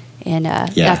provision. And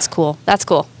that's cool. That's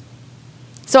cool.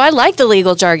 So I like the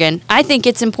legal jargon. I think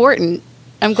it's important.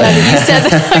 I'm glad that you said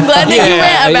that. I'm glad that you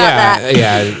rant about that.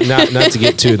 Yeah, not to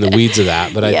get too in the weeds of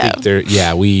that, but I think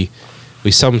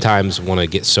we sometimes want to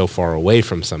get so far away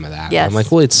from some of that. Yes. I'm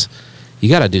like, well, you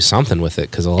got to do something with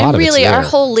it, because a lot of it's there.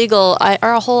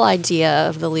 Our whole idea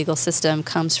of the legal system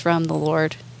comes from the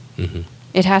Lord. Mm-hmm.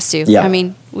 It has to. Yeah. I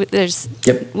mean, we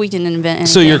can invent anything.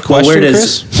 So your question, where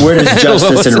does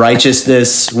justice and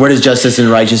righteousness? Where does justice and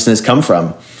righteousness come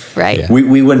from? Right. Yeah.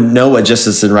 We wouldn't know what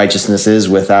justice and righteousness is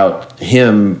without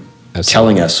him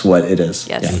telling us what it is.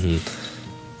 Yes. Yeah. Mm-hmm.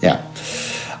 Yeah.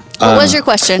 What was your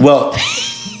question? Well,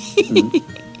 you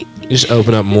just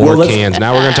open up more cans.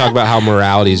 Now we're going to talk about how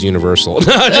morality is universal. All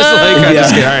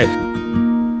right.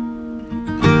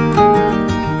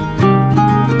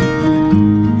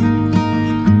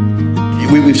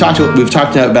 We've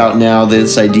talked about now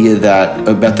this idea that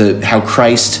about how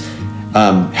Christ,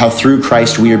 how through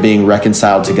Christ we are being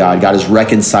reconciled to God. God is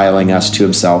reconciling us to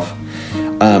himself.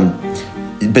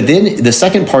 But then the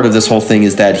second part of this whole thing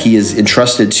is that he has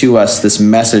entrusted to us this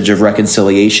message of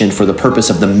reconciliation for the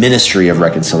purpose of the ministry of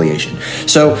reconciliation.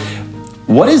 So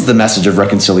what is the message of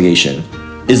reconciliation?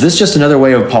 Is this just another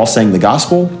way of Paul saying the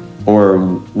gospel? Or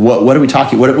what are we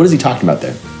talking? What is he talking about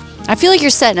there? I feel like you're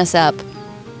setting us up.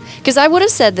 Because I would have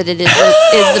said that it is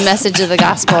the message of the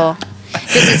gospel,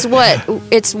 because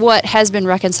it's what has been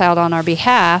reconciled on our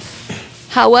behalf.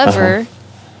 However,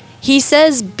 he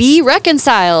says be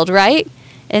reconciled, right?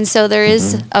 And so there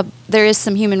is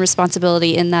some human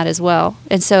responsibility in that as well.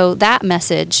 And so that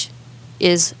message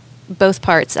is both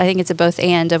parts. I think it's a both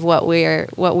and of what we're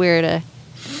to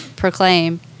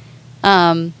proclaim.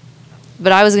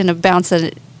 But I was going to bounce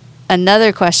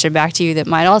another question back to you that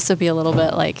might also be a little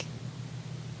bit like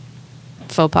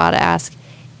faux pas to ask.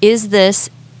 Is this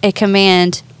a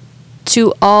command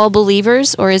to all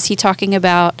believers, or is he talking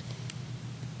about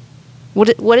what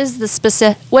is the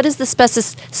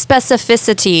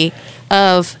specificity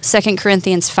of 2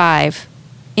 Corinthians 5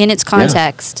 in its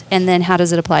context, and then how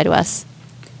does it apply to us?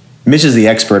 Mitch is the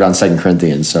expert on 2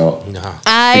 Corinthians, so No.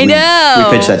 I know.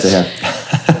 we pitched that to him.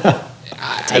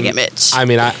 Take it, Mitch. I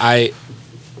mean,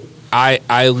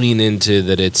 I lean into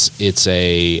that. It's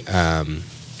a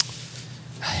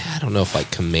I don't know if like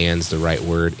command's the right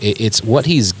word. It's what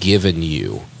he's given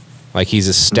you. Like he's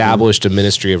established a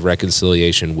ministry of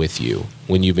reconciliation with you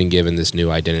when you've been given this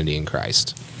new identity in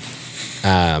Christ.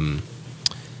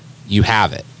 You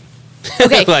have it.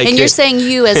 Okay, Like and you're saying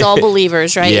you as all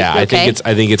believers, right? Yeah, okay.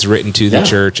 I think it's written to the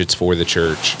church. It's for the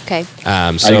church. Okay. So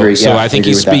I agree, so yeah, I think I agree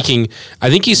he's with that. speaking.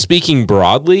 I think he's speaking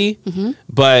broadly,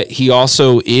 but he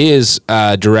also is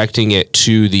directing it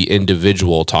to the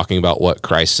individual, talking about what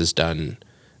Christ has done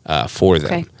for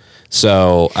them. Okay.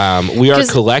 So we are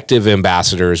 'Cause- collective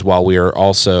ambassadors, while we are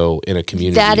also in a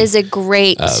community. That is a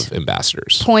great of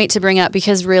ambassadors. point to bring up,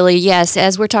 because really, yes,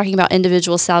 as we're talking about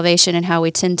individual salvation and how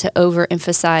we tend to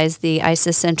overemphasize the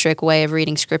ISIS-centric way of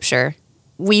reading Scripture,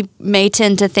 we may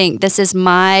tend to think this is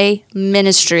my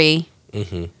ministry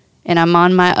and I'm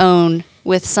on my own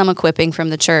with some equipping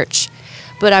from the church.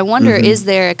 But I wonder, is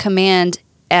there a command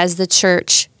as the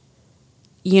church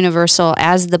universal,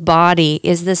 as the body?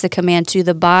 Is this a command to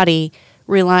the body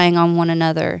relying on one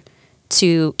another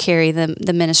to carry the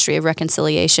ministry of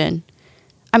reconciliation?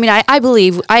 I mean, I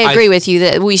agree with you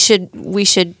that we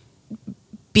should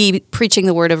be preaching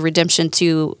the word of redemption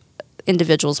to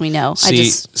individuals we know.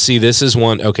 See, this is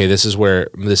one. Okay, this is where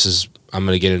I'm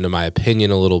going to get into my opinion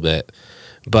a little bit,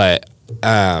 but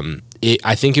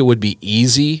I think it would be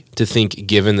easy to think,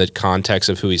 given the context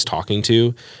of who he's talking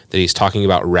to, that he's talking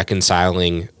about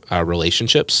reconciling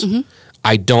relationships.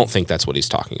 I don't think that's what he's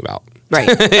talking about. Right.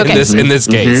 Okay. in this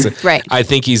case. Right. I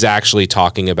think he's actually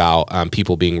talking about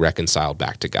people being reconciled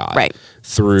back to God Right.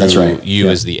 through That's right. you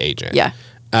Yeah. as the agent. Yeah.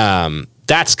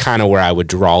 That's kind of where I would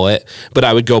draw it, but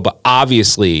I would go, but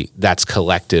obviously that's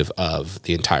collective of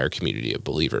the entire community of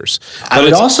believers. But I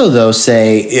would also, though,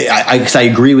 say, because I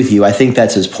agree with you, I think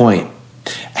that's his point.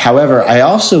 However, I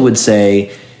also would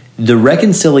say the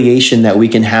reconciliation that we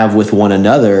can have with one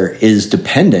another is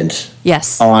dependent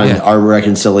Yes. on Yeah. our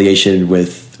reconciliation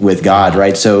with God,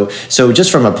 right? So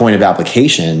just from a point of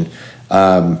application,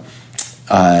 for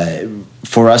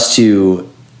us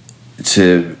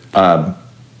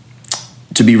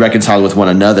to be reconciled with one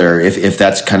another, if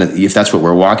that's what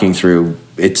we're walking through,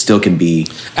 it still can be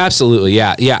Absolutely,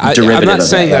 yeah. I'm derivative not of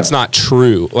saying that, yeah. that's not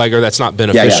true, like, or that's not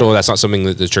beneficial. Yeah. That's not something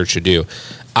that the church should do.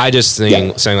 I just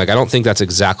saying like I don't think that's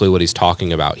exactly what he's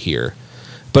talking about here.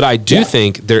 But I do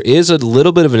think there is a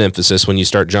little bit of an emphasis when you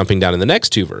start jumping down in the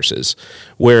next two verses,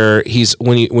 where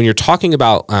when you're talking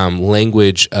about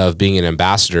language of being an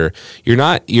ambassador,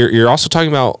 you're also talking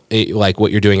about like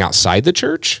what you're doing outside the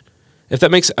church, if that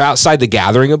makes outside the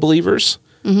gathering of believers.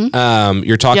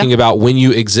 You're talking about when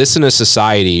you exist in a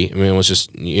society. I mean, it was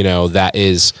just that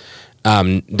is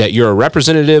that you're a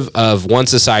representative of one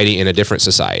society in a different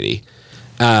society.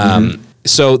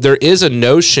 So there is a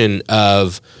notion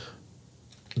of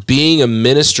being a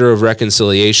minister of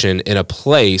reconciliation in a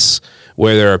place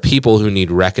where there are people who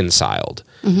need reconciled.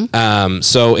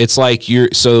 So it's like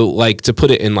to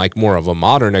put it in like more of a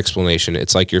modern explanation,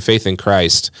 it's like your faith in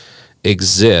Christ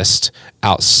exists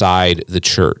outside the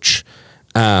church.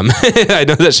 I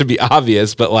know that should be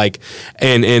obvious, but like,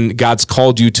 and God's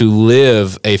called you to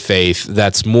live a faith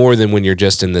that's more than when you're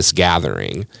just in this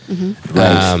gathering.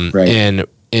 Right.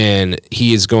 And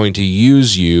he is going to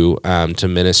use you to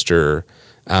minister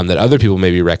that other people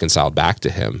may be reconciled back to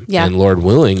him. Yeah. And Lord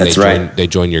willing, That's right. they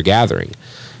join your gathering.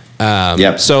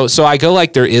 Yep. So I go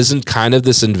like there isn't kind of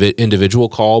this individual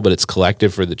call, but it's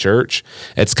collective for the church.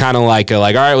 It's kind of like all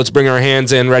right, let's bring our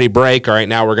hands in, ready, break. All right,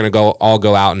 now we're going to all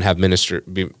go out and have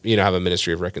have a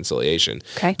ministry of reconciliation.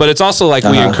 Okay. But it's also like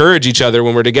we encourage each other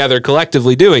when we're together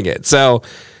collectively doing it. So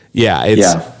I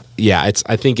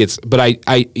think it's, but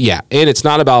and it's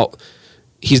not about.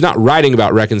 He's not writing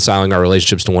about reconciling our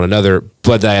relationships to one another,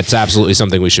 but that's absolutely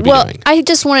something we should be doing. I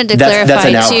just wanted to That's clarify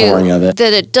an outpouring too of it.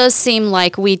 that it does seem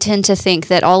like we tend to think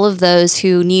that all of those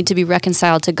who need to be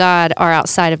reconciled to God are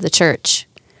outside of the church,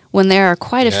 when there are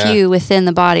quite a few within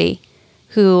the body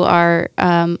who are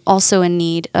also in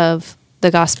need of the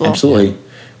gospel. Absolutely.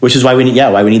 Which is why we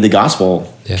need the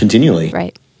gospel continually.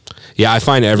 Right. Yeah, I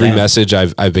find every message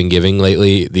I've been giving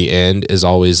lately, the end is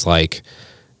always like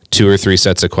 2 or 3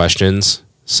 sets of questions.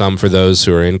 Some for those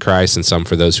who are in Christ, and some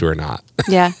for those who are not.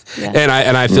 Yeah. And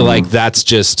I feel like that's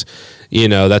just,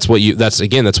 that's what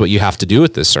you have to do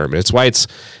with this sermon. It's why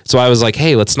I was like,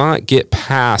 hey, let's not get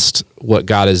past what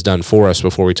God has done for us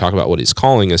before we talk about what he's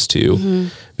calling us to,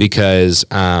 because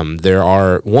there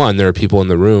are people in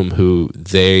the room who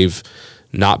they've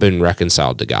not been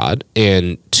reconciled to God,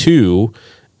 and 2,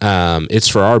 it's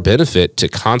for our benefit to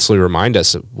constantly remind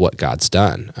us of what God's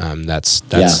done. That's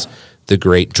the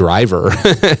great driver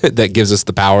that gives us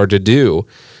the power to do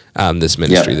this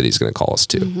ministry that he's going to call us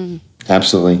to.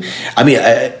 Absolutely. I mean,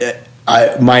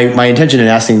 my intention in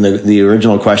asking the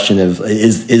original question of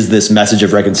is this message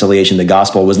of reconciliation the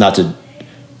gospel was not to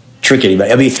trick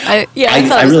anybody. I mean,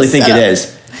 I really think it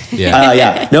is.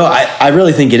 Yeah. No, I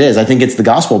really think it is. I think it's the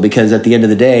gospel, because at the end of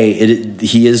the day,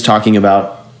 he is talking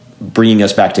about bringing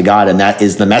us back to God, and that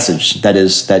is the message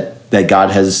that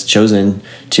God has chosen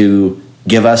to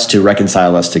give us, to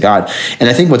reconcile us to God. And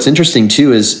I think what's interesting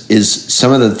too is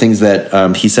some of the things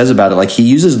that he says about it. Like, he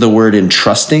uses the word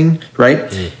entrusting,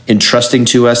 right? Entrusting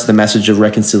to us the message of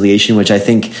reconciliation, which I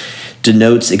think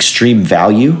denotes extreme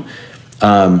value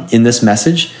in this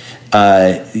message.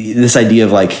 This idea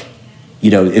of like,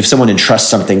 if someone entrusts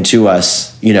something to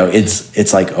us,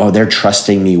 it's like, oh, they're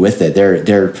trusting me with it.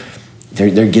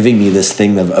 They're giving me this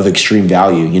thing of extreme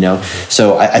value,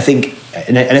 So I think,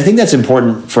 and I think that's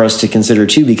important for us to consider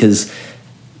too, because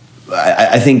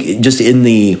I think just in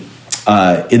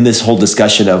this whole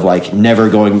discussion of like never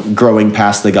growing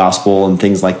past the gospel and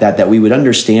things like that we would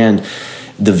understand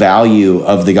the value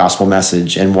of the gospel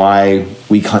message and why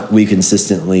we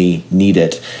consistently need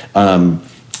it. And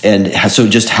so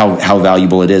just how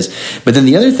valuable it is. But then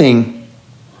the other thing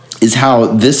is how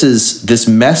this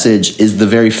message is the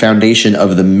very foundation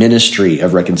of the ministry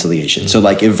of reconciliation. So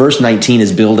like if verse 19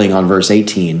 is building on verse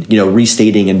 18,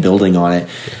 restating and building on it,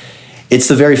 it's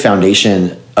the very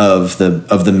foundation of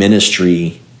the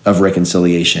ministry of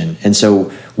reconciliation. And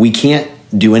so we can't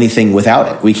do anything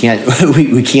without it. We can't,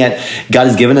 God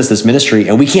has given us this ministry,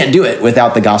 and we can't do it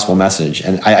without the gospel message.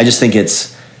 And I just think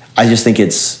it's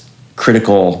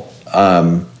critical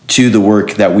to the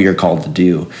work that we are called to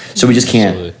do. So we just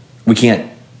can't,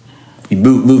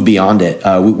 move beyond it.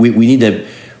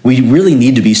 We really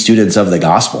need to be students of the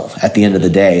gospel at the end of the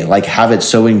day, like have it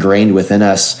so ingrained within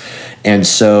us. And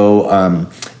so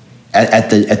at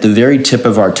the very tip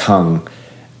of our tongue,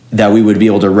 that we would be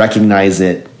able to recognize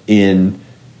it in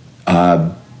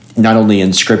not only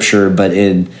in scripture, but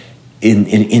in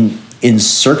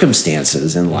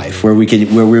circumstances in life where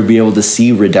we'll be able to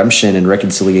see redemption and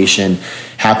reconciliation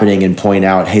happening and point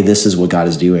out, hey, this is what God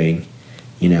is doing.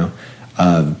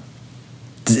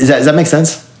 Does that make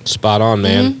sense? Spot on,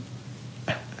 man.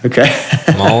 Okay.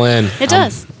 I'm all in. It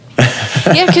does.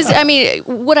 Yeah, because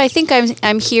what I think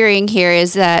I'm hearing here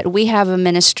is that we have a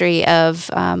ministry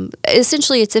of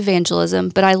essentially it's evangelism,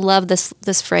 but I love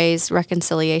this phrase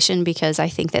reconciliation, because I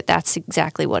think that's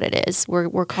exactly what it is.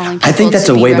 We're calling people. I think that's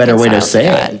a way better way to say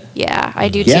it. Yeah, I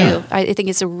do too. I think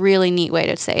it's a really neat way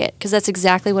to say it, because that's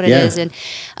exactly what it is. And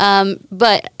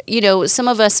but some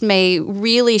of us may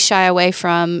really shy away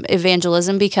from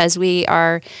evangelism because we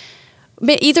are.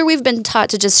 Either we've been taught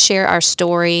to just share our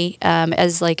story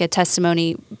as like a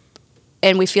testimony,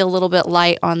 and we feel a little bit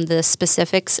light on the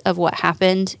specifics of what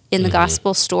happened in the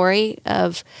gospel story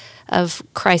of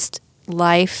Christ's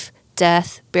life,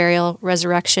 death, burial,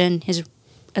 resurrection, his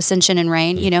ascension and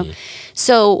reign,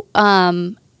 So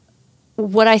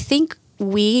what I think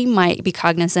we might be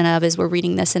cognizant of as we're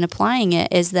reading this and applying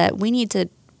it is that we need to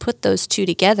put those two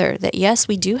together, that yes,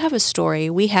 we do have a story.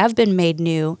 We have been made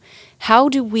new. How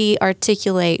do we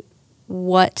articulate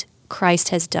what Christ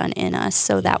has done in us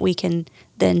so that we can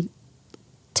then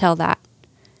tell that?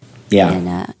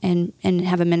 Yeah. And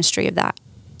have a ministry of that.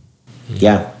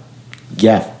 Yeah.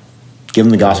 Yeah. Give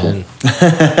them the gospel.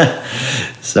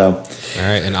 So. All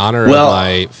right. In honor of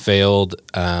my failed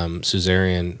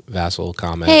Suzerain vassal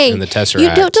comment in the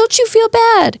Tesseract. Don't you feel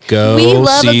bad? We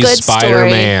love see a good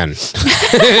Spider-Man.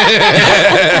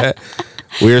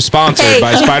 We are sponsored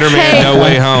by Spider-Man No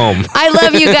Way Home. I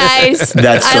love you guys.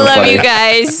 I love you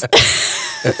guys.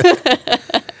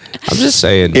 I'm just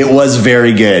saying. It was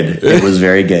very good. It was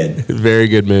very good. Very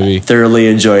good movie. Thoroughly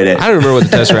enjoyed it. I don't remember what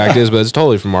the Tesseract is, but it's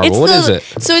totally from Marvel. What is it?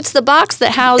 So it's the box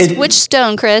that housed which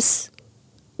stone, Chris?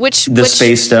 Which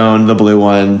Space Stone, the blue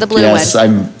one. The blue yes, one.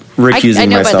 I'm recusing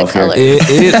myself here.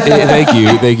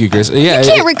 Thank you, Chris. Yeah, you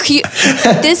can't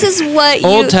recuse. This is what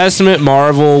Old Testament,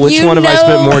 Marvel. Which one have I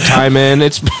spent more time in?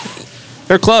 It's.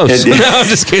 They're close. No, I'm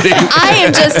just kidding. I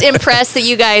am just impressed that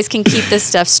you guys can keep this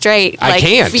stuff straight. I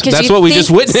can't. Because That's you what we think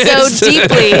just witnessed. so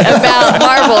deeply about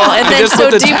Marvel and then Just so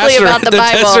put the deeply about the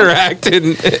Bible. Tesseract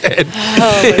in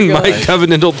my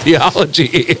covenantal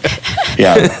theology.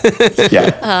 Yeah.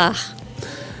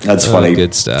 That's funny.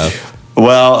 Good stuff.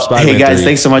 Well, Spider-Man hey guys, 3.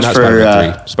 thanks so much Not for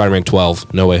Spider-Man 3. Spider-Man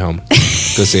 12. No Way Home.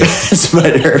 Go see it.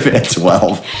 Spider-Man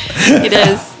 12. It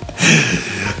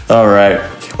is. All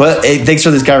right. Well, hey, thanks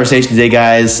for this conversation today,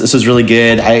 guys. This was really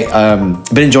good. I've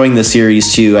been enjoying this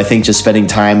series too. I think just spending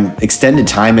extended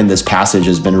time in this passage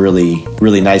has been really,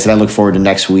 really nice. And I look forward to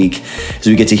next week as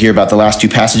we get to hear about the last two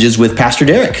passages with Pastor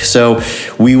Derek. So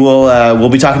we'll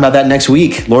be talking about that next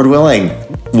week, Lord willing.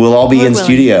 We'll all be in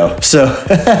studio. So,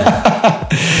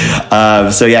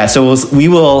 we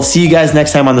will see you guys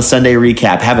next time on the Sunday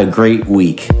Recap. Have a great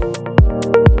week.